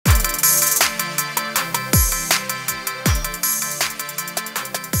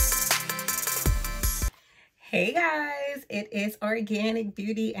Hey guys, it is Organic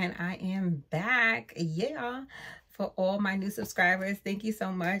Beauty and I am back. Yeah, for all my new subscribers, thank you so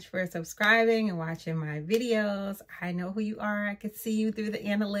much for subscribing and watching my videos. I know who you are. I can see you through the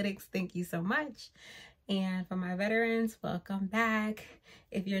analytics. Thank you so much. And for my veterans, welcome back.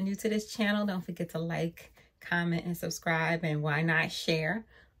 If you're new to this channel, don't forget to like, comment, and subscribe, and why not share,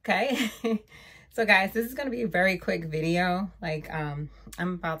 okay? So guys, this is going to be a very quick video. I'm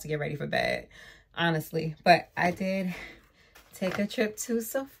about to get ready for bed, honestly, but I did take a trip to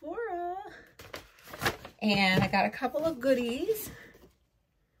Sephora and I got a couple of goodies.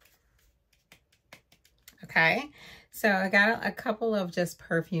 Okay, so I got a couple of just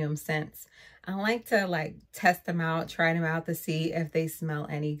perfume scents. I like to test them out, try them out to see if they smell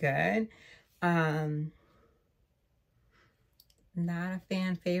any good. Not a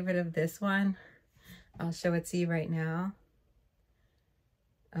fan favorite of this one. I'll show it to you right now.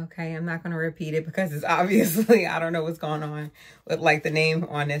 Okay, I'm not going to repeat it because it's obviously, I don't know what's going on with the name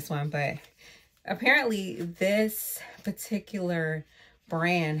on this one, but apparently this particular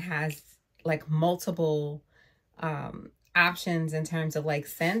brand has multiple options in terms of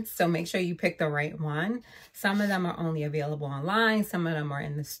scents. So make sure you pick the right one. Some of them are only available online. Some of them are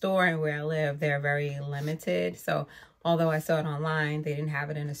in the store, and where I live, they're very limited. So although I saw it online, they didn't have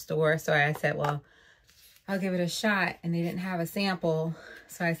it in the store. So I said, well, I'll give it a shot, and they didn't have a sample.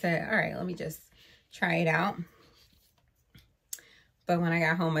 So I said, all right, let me just try it out. But when I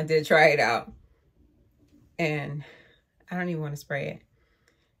got home, I did try it out, and I don't even want to spray it.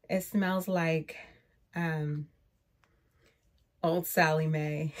 It smells like old Sally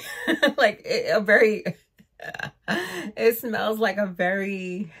Mae. It smells like a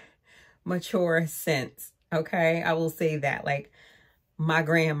very mature scent. Okay, I will say that. My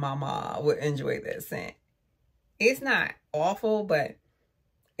grandmama would enjoy this scent. It's not awful, but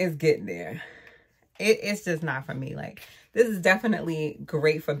it's getting there. It's just not for me. This is definitely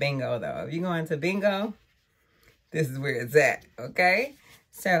great for bingo, though. If you're going to bingo, this is where it's at, okay?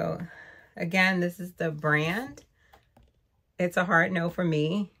 So, again, this is the brand. It's a hard no for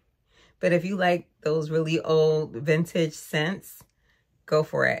me. But if you like those really old vintage scents, go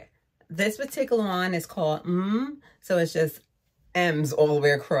for it. This particular one is called so it's just M's all the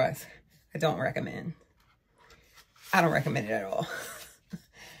way across. I don't recommend it at all.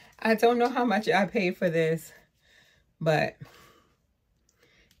 I don't know how much I paid for this, but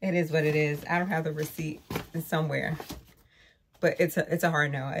it is what it is. I don't have the receipt. It's somewhere, but it's a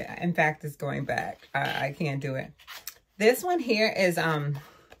hard no. In fact, it's going back. I can't do it. This one here is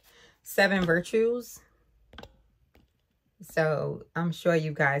 7 Virtues. So I'm sure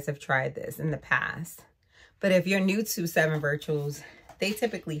you guys have tried this in the past. But if you're new to 7 Virtues, they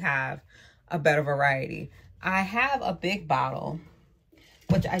typically have a better variety. I have a big bottle,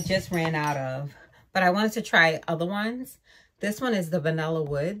 which I just ran out of, but I wanted to try other ones. This one is the Vanilla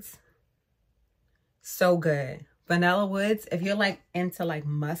Woods. So good. Vanilla Woods, if you're into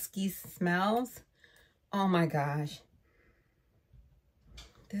musky smells, oh my gosh.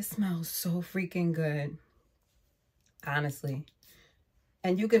 This smells so freaking good, honestly.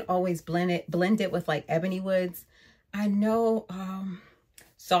 And you can always blend it with Ebony Woods. I know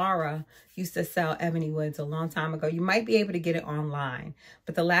Zara used to sell Ebony Woods a long time ago. You might be able to get it online,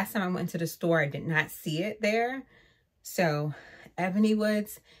 but the last time I went to the store, I did not see it there. So Ebony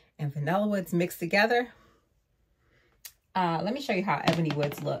Woods and Vanilla Woods mixed together. Let me show you how Ebony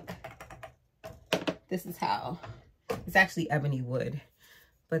Woods look. This is how, it's actually Ebony Wood,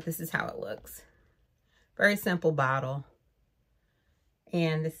 but this is how it looks. Very simple bottle.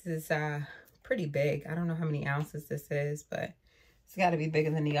 And this is pretty big. I don't know how many ounces this is, but it's got to be bigger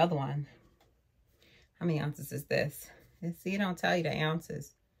than the other one. How many ounces is this? See, it don't tell you the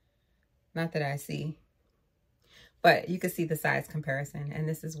ounces. Not that I see. But you can see the size comparison. And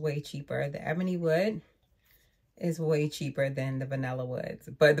this is way cheaper. The Ebony Wood is way cheaper than the Vanilla Woods.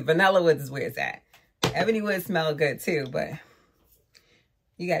 But the Vanilla Woods is where it's at. Ebony Woods smell good too, but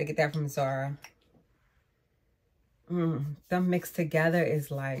you got to get that from Zara. Them mixed together is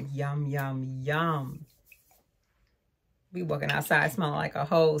yum, yum, yum. We walking outside smelling like a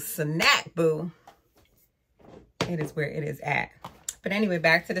whole snack, boo. It is where it is at. But anyway,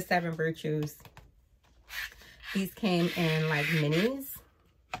 back to the 7 Virtues. These came in minis.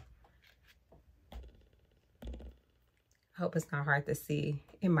 I hope it's not hard to see.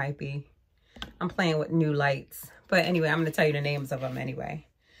 It might be. I'm playing with new lights. But anyway, I'm going to tell you the names of them anyway.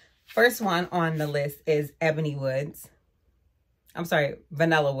 First one on the list is Ebony Woods. I'm sorry,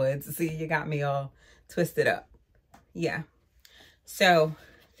 Vanilla Woods. See, you got me all twisted up. Yeah. So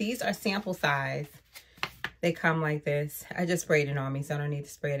these are sample size. They come like this. I just sprayed it on me, so I don't need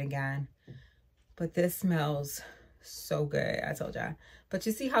to spray it again. But this smells so good, I told y'all. But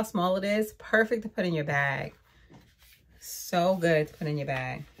you see how small it is? Perfect to put in your bag. So good to put in your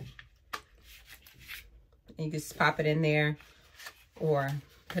bag. And you just pop it in there or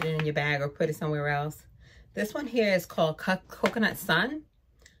put it in your bag or put it somewhere else. This one here is called Coconut Sun.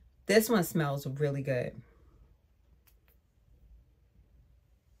 This one smells really good.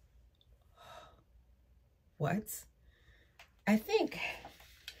 What? I think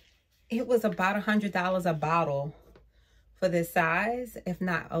it was about $100 a bottle for this size, if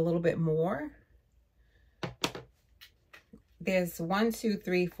not a little bit more. There's 1, 2,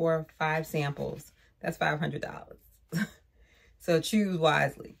 3, 4, 5 samples. That's $500. So choose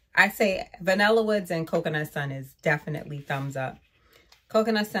wisely. I say Vanilla Woods and Coconut Sun is definitely thumbs up.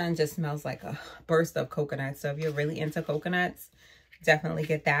 Coconut Sun just smells like a burst of coconut. So if you're really into coconuts, definitely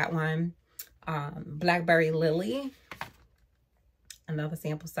get that one. Blackberry Lily, another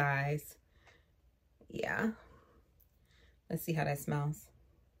sample size. Yeah. Let's see how that smells.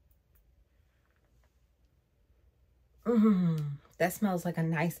 That smells like a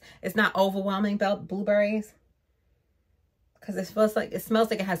nice, it's not overwhelming blueberries. Because it smells like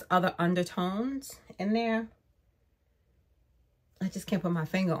it has other undertones in there. I just can't put my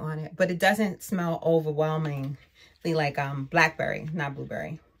finger on it. But it doesn't smell overwhelmingly like blackberry, not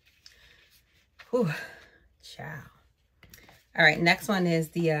blueberry. Whew, ciao. All right, next one is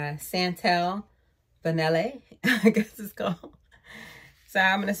the Santal Vanille, I guess it's called. So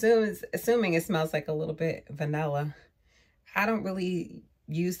I'm assuming it smells like a little bit vanilla. I don't really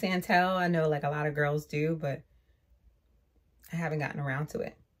use Santal. I know like a lot of girls do, but I haven't gotten around to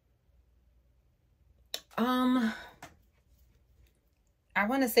it. I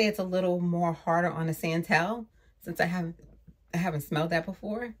want to say it's a little more harder on the Santal since I haven't smelled that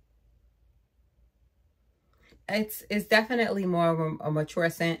before. It's definitely more of a mature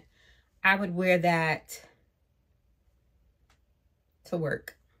scent. I would wear that to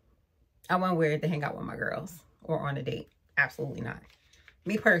work. I wouldn't wear it to hang out with my girls or on a date. Absolutely not.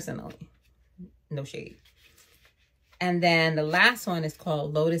 Me personally, no shade. And then the last one is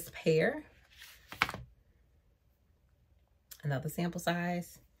called Lotus Pear. Another sample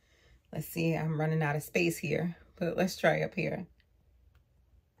size. Let's see, I'm running out of space here, but let's try up here.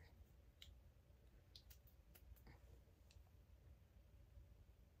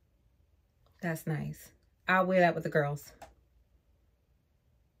 That's nice. I'll wear that with the girls.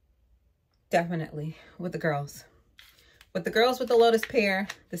 Definitely with the girls. With the girls with the Lotus Pear,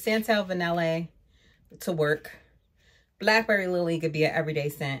 the Santal Vanille to work. Blackberry Lily could be an everyday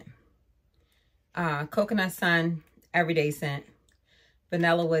scent. Coconut Sun, everyday scent.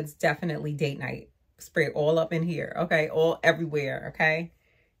 Vanilla Woods, definitely date night. Spray it all up in here, okay? All everywhere, okay?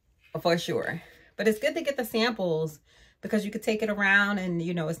 For sure. But it's good to get the samples because you could take it around and,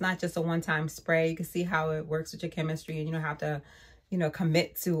 you know, it's not just a one-time spray. You can see how it works with your chemistry and you don't have to, you know,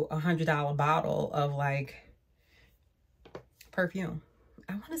 commit to $100 bottle of like perfume.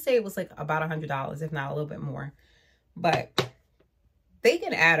 I want to say it was like about $100, if not a little bit more. But they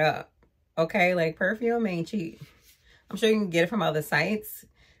can add up, okay? Like perfume ain't cheap. I'm sure you can get it from other sites.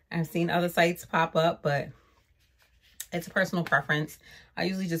 I've seen other sites pop up, but it's a personal preference. I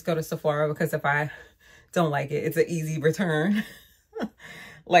usually just go to Sephora because if I don't like it, it's an easy return.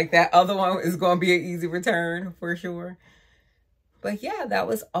 Like that other one is going to be an easy return for sure. But yeah, that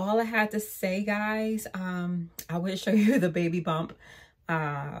was all I had to say, guys. I would show you the baby bump.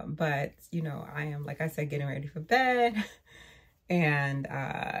 But, you know, I am, like I said, getting ready for bed. And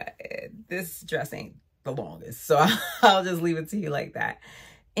this dress ain't the longest. So I'll just leave it to you like that.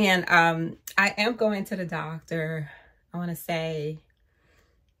 And I am going to the doctor, I want to say,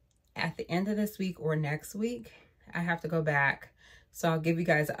 at the end of this week or next week. I have to go back. So I'll give you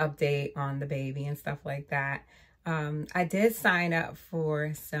guys an update on the baby and stuff like that. I did sign up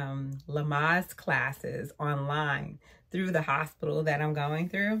for some Lamaze classes online through the hospital that I'm going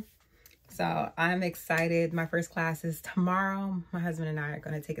through. So I'm excited. My first class is tomorrow. My husband and I are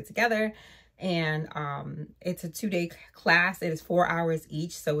going to take it together. And it's a 2-day class. It is 4 hours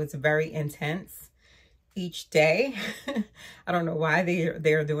each. So it's very intense each day. I don't know why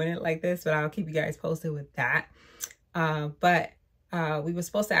they're doing it like this, but I'll keep you guys posted with that. But we were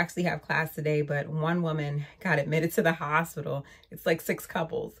supposed to actually have class today, but one woman got admitted to the hospital. It's like 6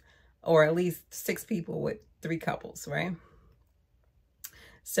 couples, or at least 6 people with 3 couples, right?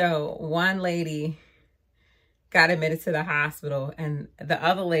 So one lady got admitted to the hospital and the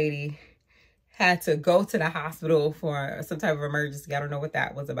other lady had to go to the hospital for some type of emergency. I don't know what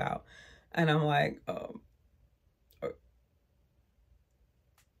that was about. And I'm like,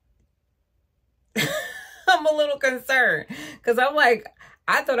 I'm a little concerned because I'm like,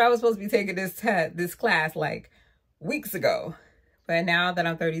 I thought I was supposed to be taking this class like weeks ago. But now that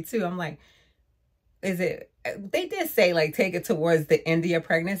I'm 32, I'm like, they did say like take it towards the end of your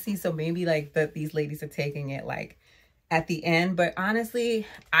pregnancy. So maybe like these ladies are taking it like at the end. But honestly,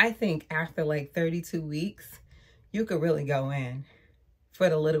 I think after like 32 weeks, you could really go in for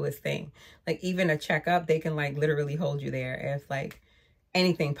the littlest thing. Like even a checkup, they can like literally hold you there if like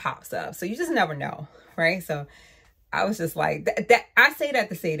anything pops up. So you just never know, right? So I was just like, I say that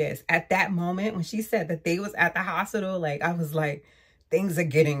to say this. At that moment, when she said that they was at the hospital, like, I was like, things are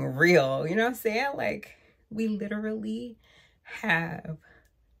getting real. You know what I'm saying? Like, we literally have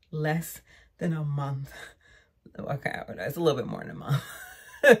less than a month. Okay, it's a little bit more than a month.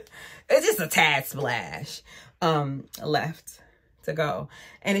 It's just a tad splash left to go.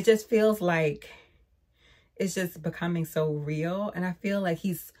 And it just feels like it's just becoming so real. And I feel like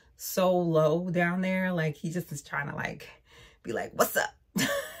he's so low down there, like he just is trying to like be like, what's up?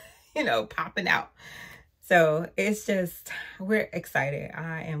 You know, popping out. So it's just, we're excited.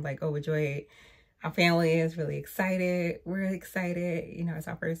 I am like overjoyed. Our family is really excited. We're excited. You know, it's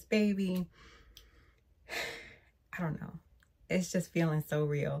our first baby. I don't know. It's just feeling so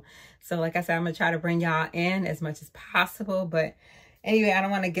real. So like I said, I'm gonna try to bring y'all in as much as possible. But anyway, I don't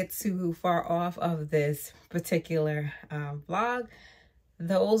want to get too far off of this particular vlog.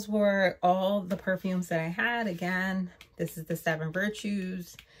 Those were all the perfumes that I had. Again, this is the 7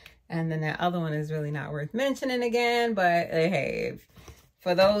 Virtues. And then that other one is really not worth mentioning again. But hey,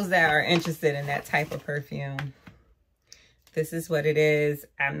 for those that are interested in that type of perfume, this is what it is.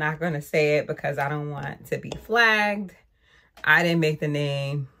 I'm not going to say it because I don't want to be flagged. I didn't make the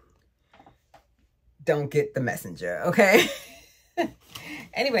name. Don't get the messenger, okay?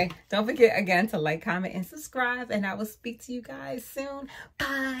 Anyway, don't forget again to like, comment, and subscribe. And I will speak to you guys soon.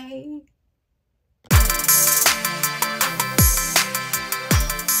 Bye.